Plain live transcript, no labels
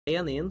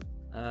In.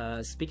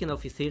 Speaking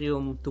of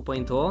Ethereum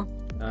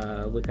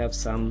 2.0, we have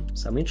some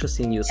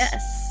interesting news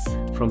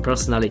from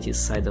personalities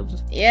side of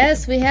it.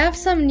 Yes, we have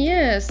some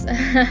news.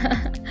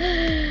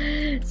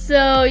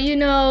 So, you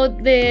know,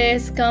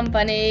 this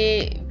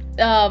company,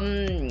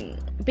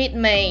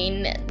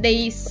 Bitmain,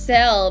 they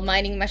sell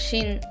mining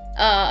machine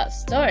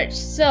storage.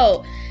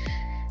 So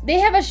they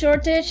have a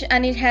shortage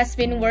and it has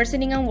been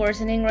worsening and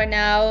worsening right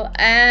now.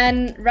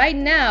 And right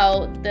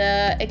now,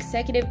 the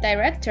executive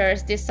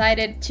directors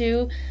decided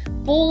to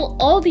pull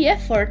all the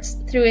efforts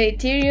through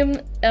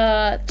Ethereum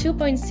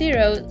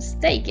 2.0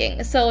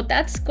 staking. So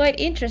that's quite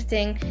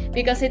interesting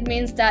because it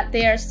means that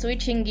they are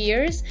switching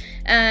gears,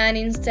 and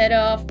instead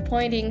of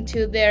pointing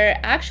to their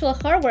actual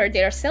hardware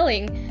they are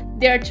selling,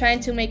 they are trying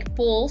to make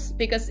pools,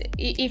 because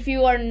if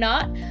you are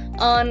not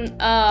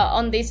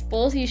on these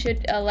pools, you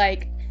should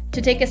to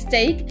take a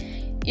stake,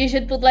 you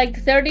should put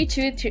like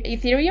 32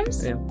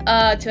 Ethereums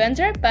to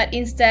enter, but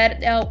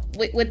instead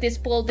with this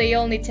pool they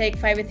only take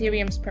 5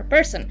 Ethereums per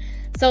person.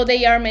 So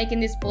they are making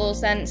these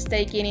pools and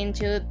staking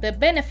into the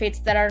benefits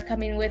that are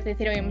coming with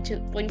Ethereum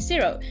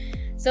 2.0.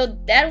 So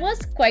that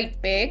was quite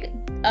big,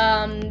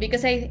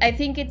 because I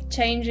think it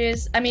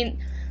changes. I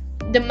mean,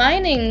 the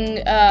mining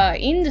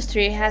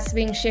industry has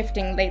been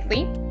shifting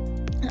lately,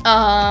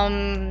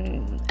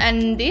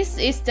 and this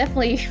is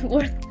definitely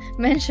worth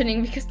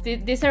mentioning because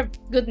these are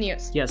good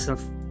news. Yes,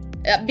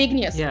 big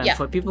news. Yeah,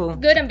 for people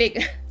good and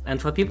big.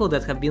 And for people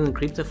that have been in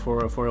crypto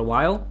for a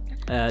while,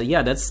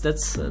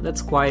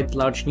 that's quite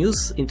large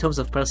news in terms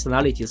of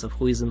personalities of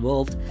who is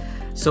involved.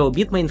 So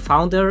Bitmain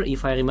founder,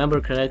 if I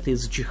remember correctly,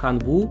 is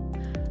Jihan Wu,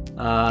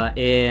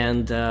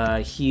 and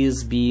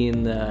he's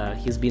been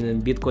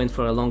in Bitcoin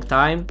for a long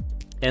time,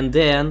 and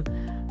then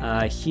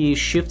he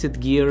shifted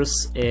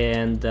gears,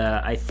 and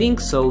I think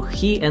so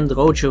he and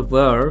Roger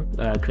Ver,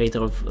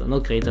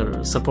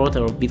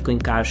 supporter of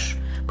Bitcoin Cash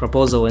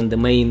proposal and the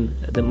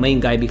main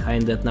guy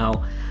behind that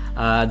now,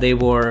 they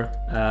were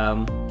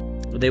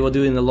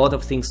doing a lot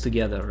of things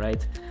together,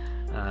 right?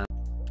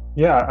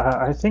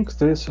 I think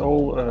this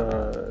all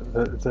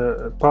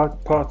the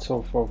parts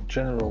of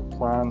general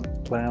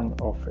plan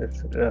of F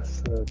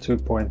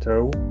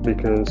 2.0,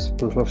 because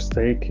proof of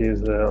stake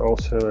is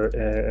also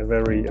a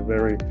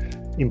very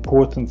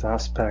important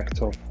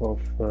aspect of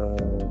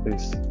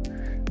this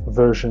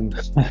version,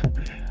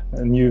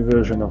 a new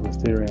version of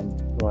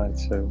Ethereum, right?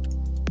 So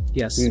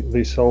yes,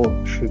 this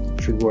all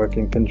should work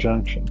in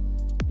conjunction.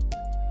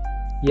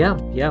 Yeah,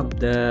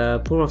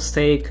 the proof of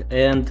stake.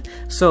 And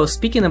so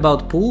speaking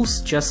about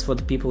pools, just for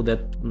the people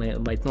that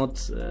might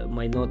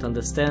not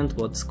understand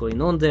what's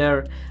going on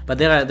there, but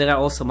there are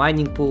also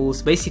mining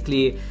pools.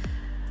 Basically,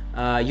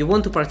 you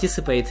want to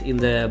participate in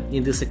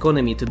this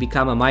economy to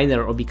become a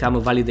miner or become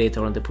a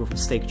validator on the proof of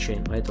stake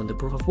chain, right? On the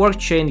proof of work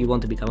chain, you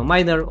want to become a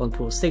miner. On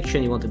proof of stake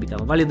chain, you want to become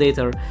a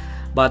validator.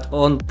 But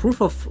on proof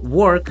of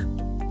work,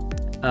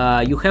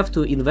 you have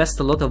to invest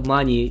a lot of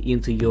money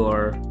into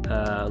your,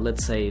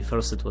 let's say,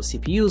 first it was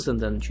CPUs and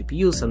then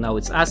GPUs, and now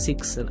it's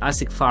ASICs and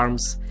ASIC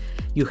farms.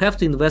 You have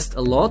to invest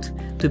a lot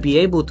to be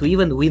able to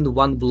even win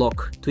one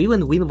block. To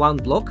even win one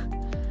block,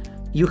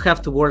 you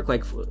have to work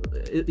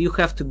you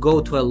have to go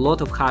to a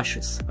lot of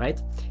hashes,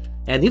 right?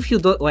 And if you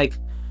don't,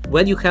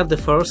 when you have the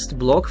first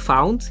block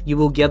found, you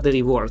will get the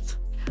reward.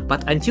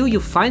 But until you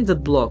find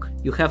that block,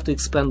 you have to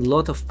expend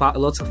lots of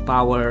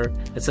power,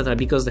 etc.,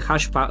 because the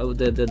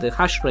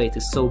hash rate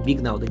is so big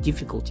now, the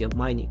difficulty of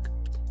mining.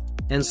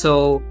 And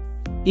so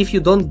if you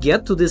don't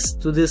get to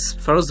this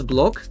first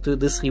block, to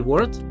this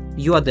reward,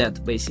 you are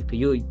dead, basically.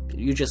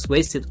 You just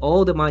wasted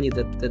all the money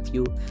that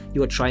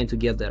you are trying to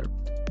get there.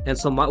 And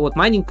so what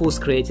mining pools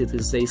created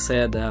is they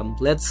said,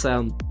 let's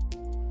have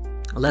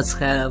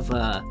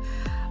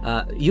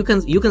you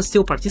can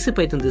still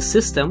participate in this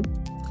system.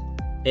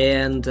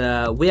 And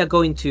we are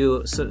going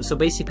to so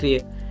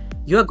basically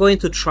you are going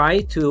to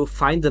try to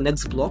find the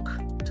next block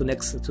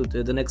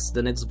the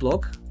next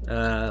block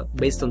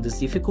based on this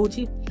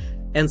difficulty,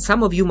 and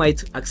some of you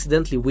might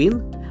accidentally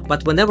win,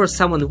 but whenever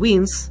someone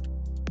wins,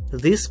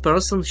 this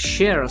person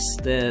shares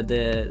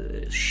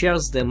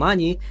the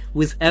money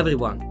with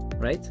everyone,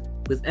 right?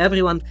 With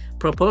everyone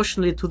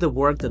proportionally to the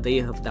work that they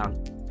have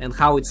done. And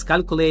how it's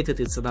calculated,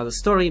 it's another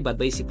story, but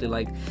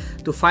basically,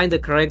 to find the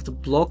correct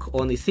block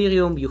on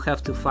Ethereum, you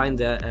have to find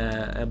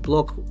a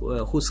block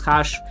whose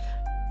hash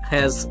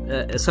has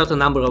a certain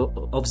number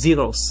of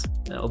zeros,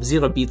 of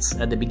 0 bits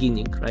at the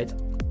beginning, right?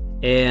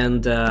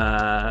 And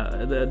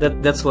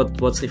that's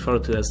what's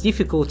referred to as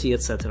difficulty,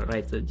 etc.,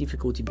 right? The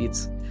difficulty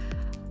bits.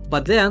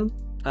 But then,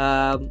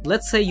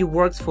 let's say you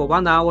worked for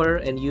 1 hour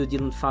and you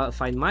didn't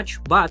find much,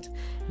 but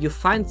you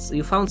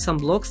found some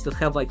blocks that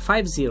have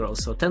 5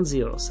 zeros or 10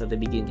 zeros at the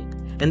beginning,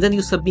 and then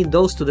you submit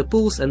those to the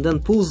pools, and then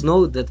pools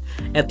know that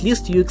at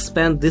least you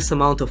expend this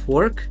amount of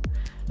work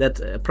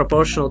that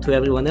proportional to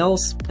everyone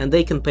else, and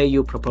they can pay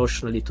you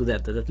proportionally to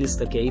that. That at least,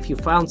 okay, if you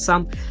found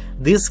some,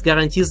 this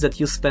guarantees that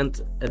you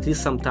spent at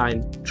least some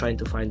time trying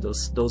to find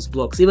those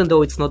blocks, even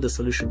though it's not the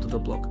solution to the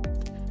block.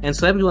 And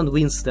so everyone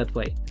wins that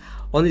way.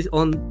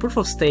 on proof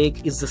of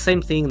stake, it's the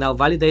same thing. Now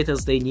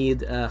validators, they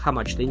need how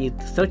much? They need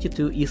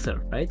 32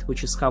 ether, right?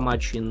 Which is how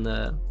much in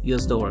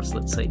US dollars,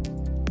 let's say.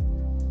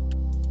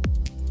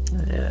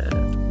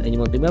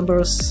 Anyone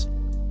remembers?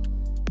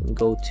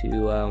 Go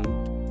to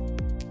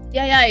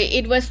yeah,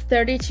 it was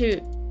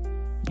 32.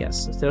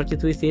 yes,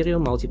 32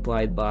 Ethereum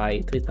multiplied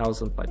by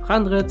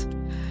 3,500.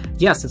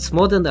 Yes, it's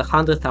more than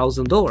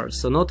 $100,000.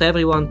 So not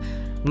everyone,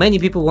 many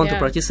people want to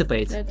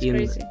participate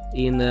in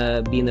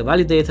being a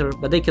validator,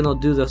 but they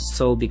cannot do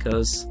so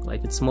because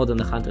like it's more than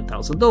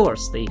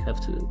 $100,000. They have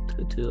to.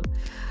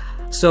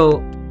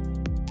 So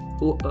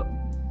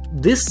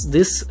this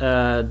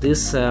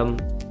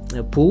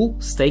pool,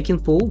 staking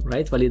pool,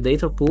 right,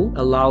 validator pool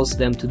allows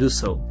them to do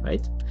so,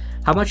 right?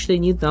 How much they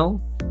need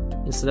now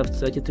instead of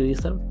 32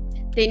 ether?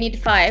 They need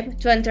 5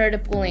 to enter the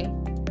pooling.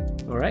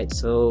 All right,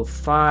 so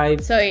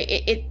 5. So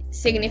it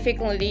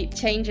significantly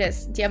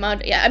changes the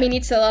amount. Yeah, I mean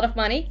it's a lot of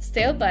money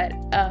still, but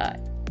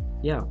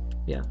yeah,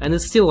 and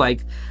it's still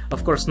like,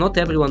 of course, not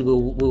everyone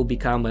will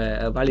become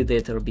a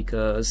validator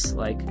because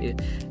like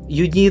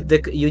you need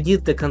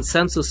the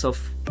consensus of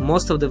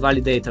most of the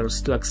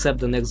validators to accept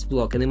the next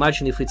block. And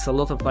imagine if it's a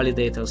lot of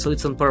validators, so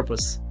it's on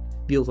purpose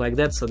built like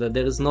that, so that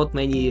there is not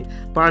many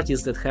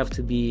parties that have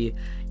to be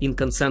in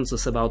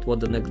consensus about what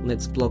the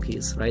next block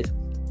is, right?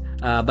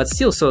 But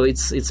still, so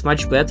it's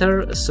much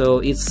better. So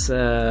it's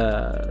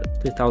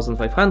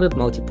 3,500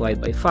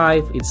 multiplied by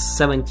 5. It's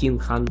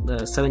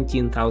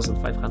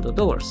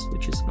 $17,500,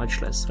 which is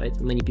much less, right?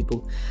 Many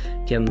people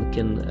can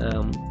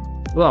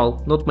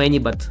well, not many,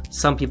 but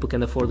some people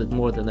can afford it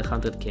more than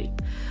 100K.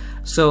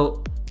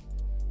 So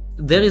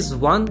there is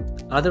one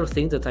other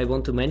thing that I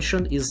want to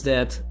mention, is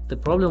that the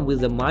problem with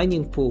the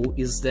mining pool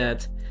is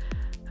that,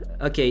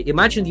 okay,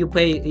 imagine you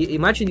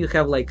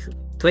have like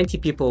 20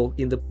 people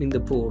in the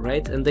pool,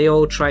 right? And they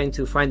all trying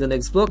to find the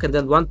next block, and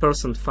then one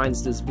person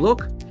finds this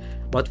block,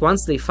 but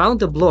once they found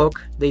the block,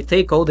 they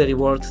take all the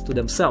reward to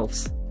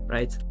themselves,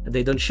 right? And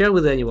they don't share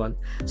with anyone.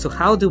 So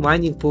how do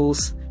mining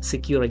pools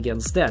secure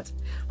against that?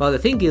 Well, the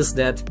thing is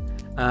that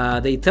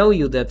they tell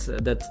you that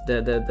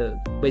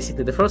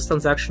basically the first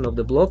transaction of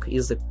the block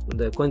is the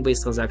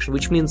Coinbase transaction,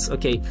 which means,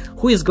 okay,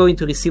 who is going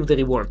to receive the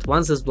reward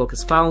once this block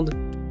is found?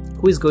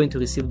 Who is going to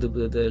receive the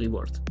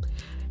reward?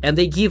 And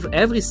they give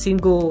every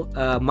single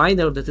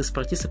miner that is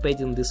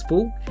participating in this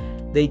pool,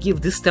 they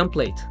give this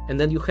template, and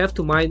then you have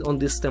to mine on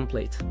this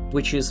template,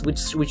 which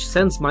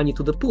sends money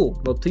to the pool,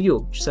 not to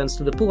you, which sends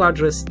to the pool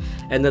address,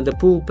 and then the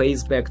pool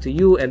pays back to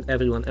you and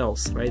everyone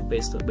else, right?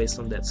 Based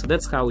on that. So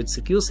that's how it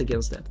secures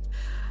against that.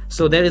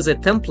 So there is a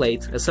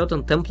template, a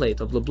certain template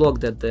of the block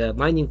that the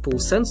mining pool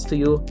sends to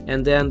you,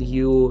 and then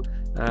you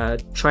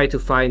try to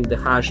find the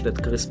hash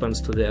that corresponds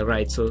to the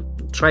right. So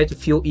try to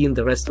fill in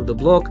the rest of the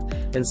block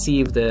and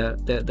see if the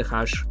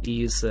hash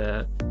is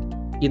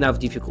enough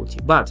difficulty.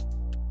 But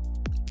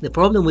the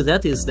problem with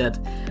that is that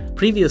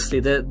previously,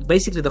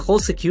 basically the whole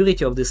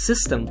security of this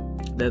system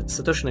that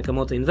Satoshi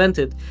Nakamoto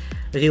invented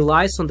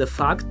relies on the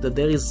fact that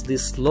there is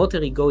this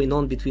lottery going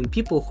on between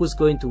people who's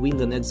going to win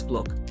the next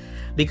block.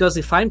 Because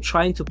if I'm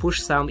trying to push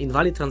some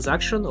invalid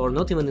transaction, or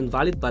not even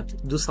invalid, but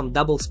do some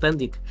double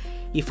spending,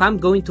 if I'm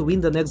going to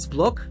win the next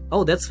block,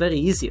 oh, that's very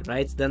easy,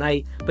 right? Then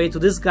I pay to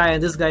this guy,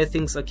 and this guy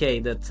thinks, okay,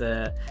 that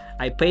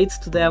I paid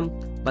to them,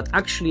 but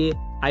actually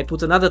I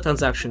put another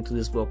transaction to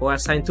this block, or I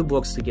assign 2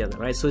 blocks together,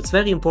 right? So it's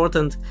very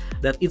important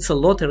that it's a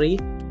lottery,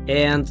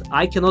 and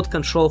I cannot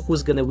control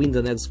who's gonna win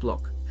the next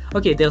block.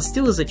 Okay, there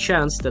still is a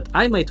chance that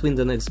I might win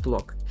the next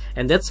block,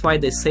 and that's why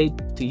they say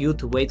to you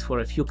to wait for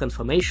a few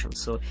confirmations.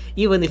 So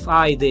even if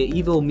the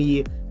evil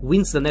me,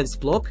 wins the next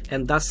block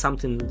and does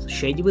something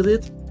shady with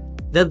it,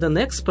 then the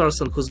next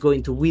person who's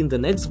going to win the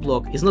next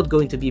block is not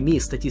going to be me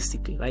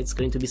statistically, right? It's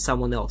going to be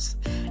someone else.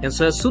 And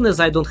so as soon as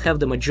I don't have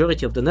the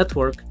majority of the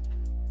network,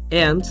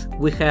 and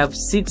we have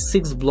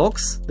six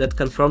blocks that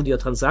confirmed your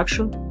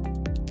transaction,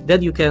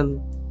 then you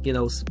can, you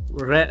know,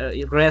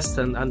 rest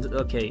and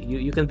okay,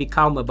 you can be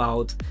calm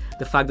about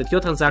the fact that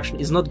your transaction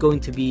is not going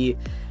to be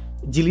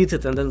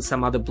deleted and then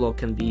some other block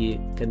can be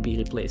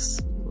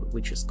replaced,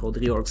 which is called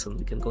reorgs, and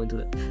we can go into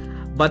that.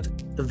 But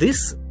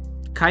this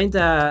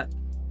kinda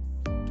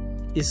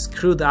is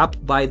screwed up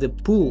by the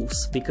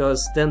pools,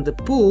 because then the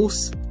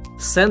pools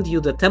send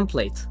you the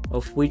template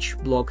of which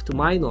block to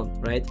mine on,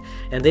 right?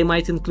 And they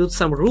might include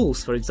some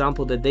rules, for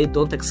example, that they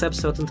don't accept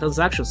certain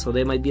transactions, so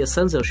there might be a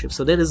censorship.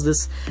 So there is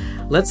this,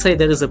 let's say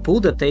there is a pool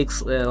that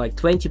takes like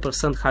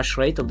 20% hash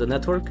rate of the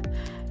network,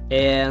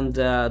 and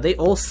they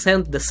all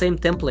send the same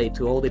template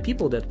to all the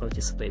people that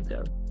participate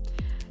there.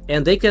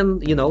 And they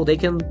can, you know, they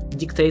can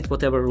dictate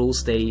whatever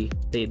rules they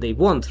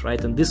want,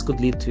 right? And this could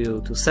lead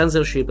to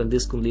censorship, and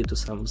this could lead to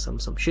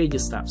some shady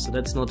stuff. So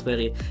that's not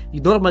very.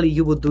 Normally,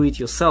 you would do it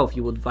yourself.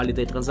 You would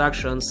validate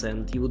transactions,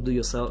 and you would do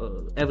yourself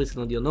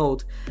everything on your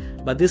node.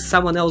 But this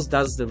someone else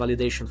does the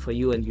validation for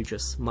you, and you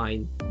just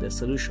mine the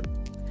solution.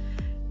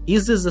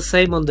 Is this the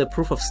same on the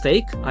proof of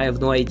stake? I have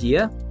no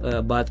idea,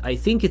 but I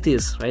think it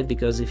is, right?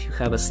 Because if you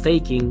have a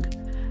staking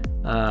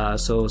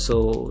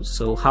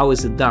So how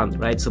is it done,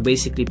 right? So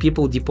basically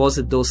people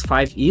deposit those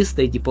 5 ETH,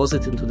 they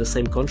deposit into the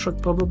same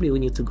contract probably. We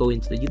need to go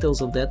into the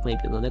details of that maybe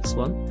in the next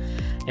one.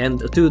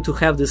 And to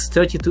have this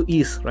 32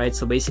 ETH, right?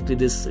 So basically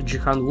this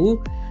Jihan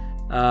Wu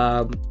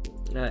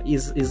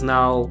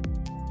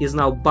is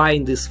now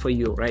buying this for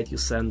you, right? You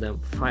send them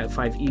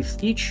 5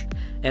 ETH each,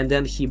 and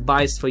then he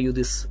buys for you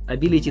this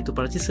ability to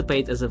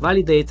participate as a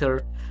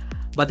validator.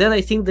 But then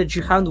I think that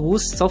Jihan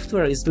Wu's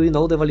software is doing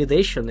all the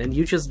validation, and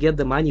you just get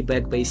the money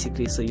back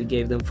basically. So you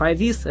gave them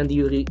 5 ETH, and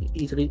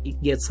it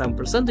gets some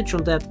percentage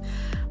on that.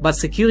 But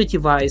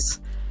security-wise,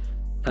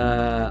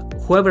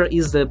 whoever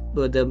is the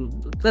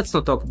let's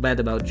not talk bad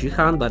about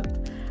Jihan, but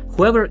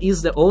whoever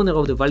is the owner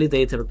of the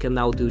validator can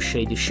now do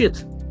shady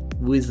shit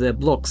with the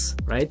blocks,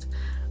 right?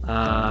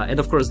 And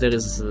of course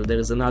there's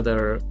lots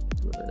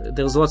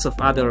of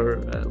other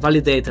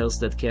validators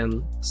that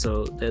can,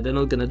 so they're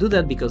not gonna do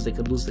that because they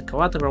can lose the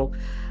collateral,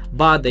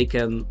 but they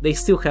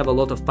still have a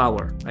lot of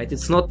power, right?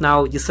 It's not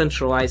now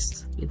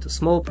decentralized into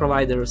small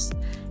providers.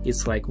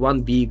 It's like one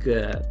big,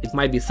 it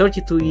might be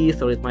 32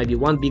 ETH, or it might be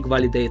one big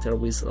validator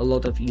with a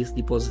lot of ETH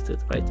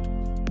deposited, right?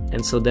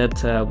 And so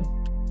that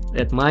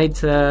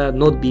might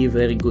not be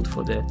very good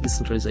for the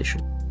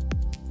decentralization.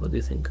 What do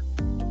you think?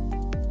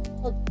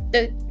 Well,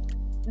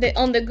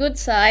 on the good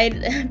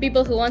side,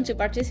 people who want to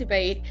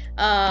participate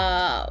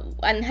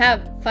and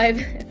have 5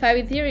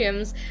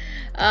 Ethereums,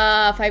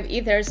 5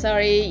 Ethers,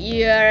 sorry,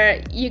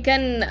 you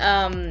can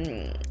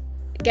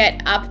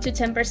get up to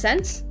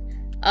 10%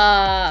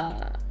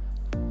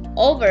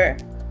 over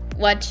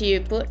what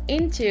you put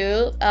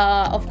into.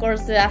 Of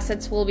course, the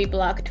assets will be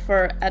blocked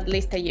for at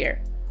least a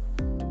year.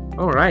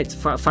 All right,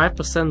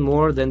 5%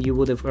 more than you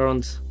would have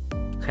earned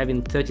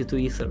having 32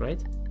 Ether,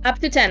 right? Up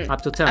to 10.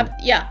 Up to 10. Up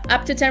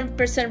to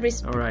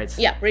 10%. All right.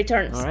 Yeah,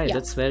 returns. All right, yeah.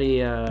 That's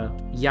very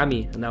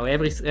yummy. Now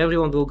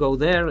everyone will go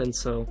there, and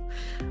so,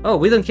 oh,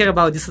 we don't care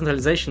about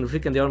decentralization. If we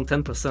can earn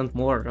 10%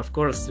 more, of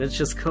course, let's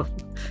just go.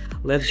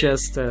 Let's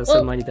just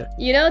send money there.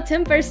 You know,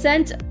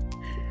 10%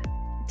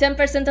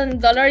 on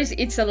dollars,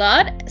 it's a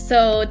lot.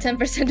 So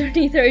 10% on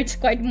Ether, it's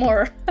quite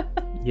more.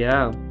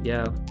 Yeah,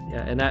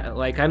 and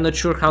I'm not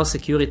sure how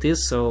secure it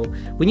is, so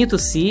we need to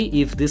see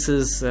if this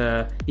is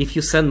if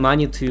you send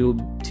money to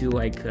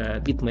like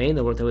Bitmain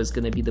or whatever is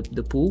gonna be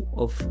the pool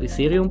of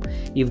Ethereum,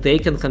 if they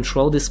can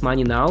control this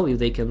money now, if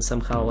they can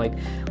somehow like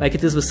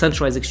it is with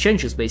centralized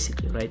exchanges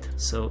basically, right?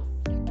 So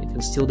they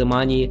can steal the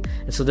money,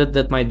 and so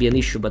that might be an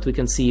issue. But we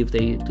can see if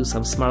they do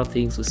some smart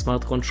things with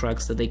smart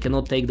contracts that they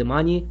cannot take the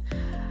money.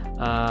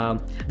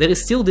 There is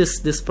still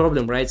this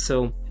problem, right?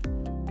 So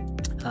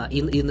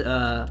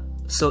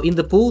so in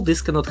the pool,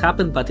 this cannot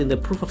happen, but in the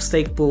proof of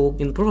stake pool,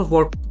 in proof of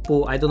work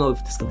pool, I don't know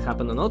if this can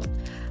happen or not,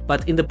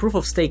 but in the proof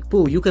of stake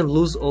pool, you can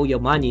lose all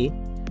your money,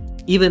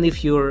 even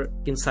if you're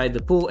inside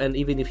the pool and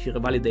even if you're a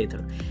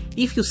validator.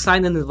 If you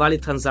sign an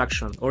invalid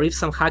transaction, or if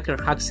some hacker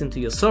hacks into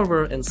your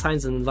server and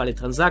signs an invalid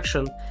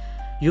transaction,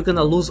 you're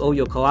gonna lose all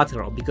your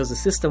collateral, because the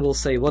system will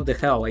say, what the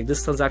hell, like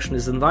this transaction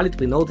is invalid,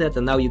 we know that,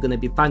 and now you're gonna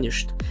be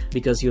punished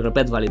because you're a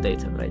bad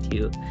validator, right?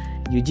 You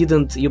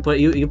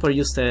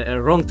produced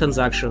a wrong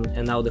transaction,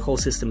 and now the whole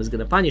system is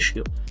gonna punish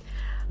you.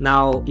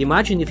 Now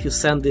imagine if you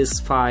send this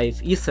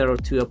 5 Ether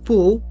to a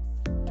pool,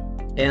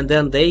 and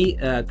then they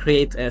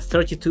create a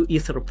 32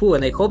 Ether pool,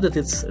 and I hope that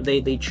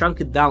they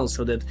chunk it down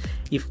so that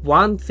if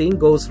one thing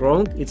goes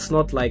wrong, it's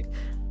not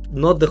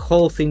the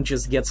whole thing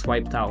just gets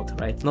wiped out,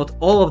 right? Not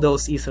all of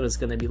those Ether is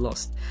gonna be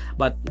lost.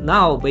 But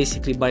now,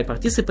 basically, by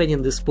participating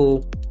in this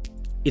pool,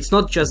 it's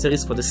not just the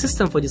risk for the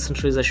system for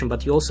decentralization,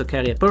 but you also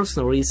carry a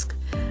personal risk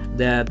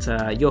that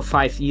your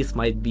 5 ETH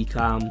might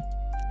become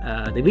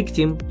the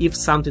victim if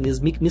something is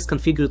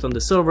misconfigured on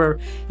the server,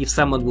 if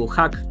someone will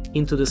hack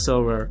into the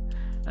server,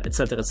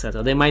 etc.,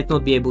 etc. They might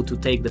not be able to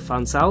take the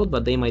funds out,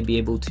 but they might be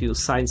able to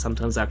sign some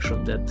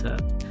transaction that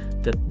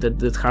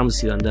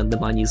harms you, and then the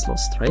money is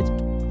lost, right?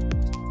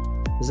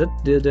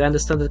 Do I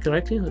understand it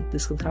correctly, that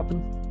this could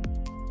happen?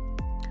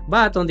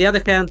 But on the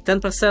other hand,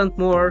 10%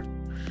 more,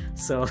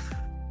 so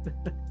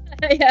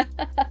Yeah.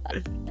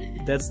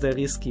 That's the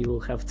risk you will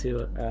have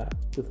to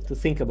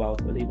think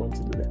about whether you want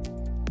to do that.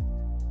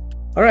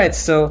 All right,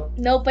 so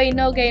no pain,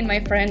 no gain,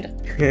 my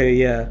friend.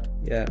 yeah.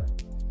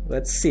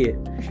 Let's see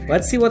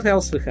what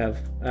else we have.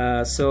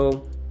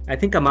 So I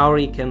think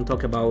Amaury can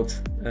talk about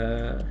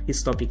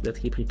his topic that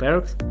he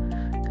prepared.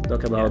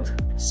 Talk about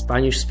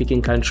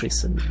Spanish-speaking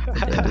countries and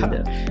what they're doing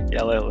there.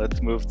 Yeah,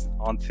 let's move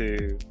on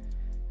to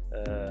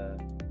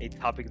a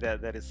topic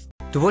that is...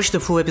 To watch the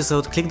full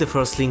episode, click the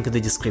first link in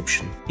the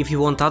description. If you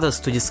want others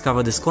to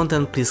discover this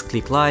content, please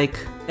click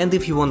like, and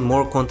if you want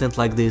more content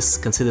like this,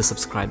 consider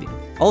subscribing.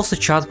 Also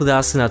chat with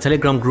us in our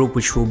Telegram group,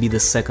 which will be the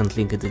second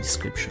link in the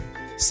description.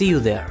 See you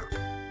there!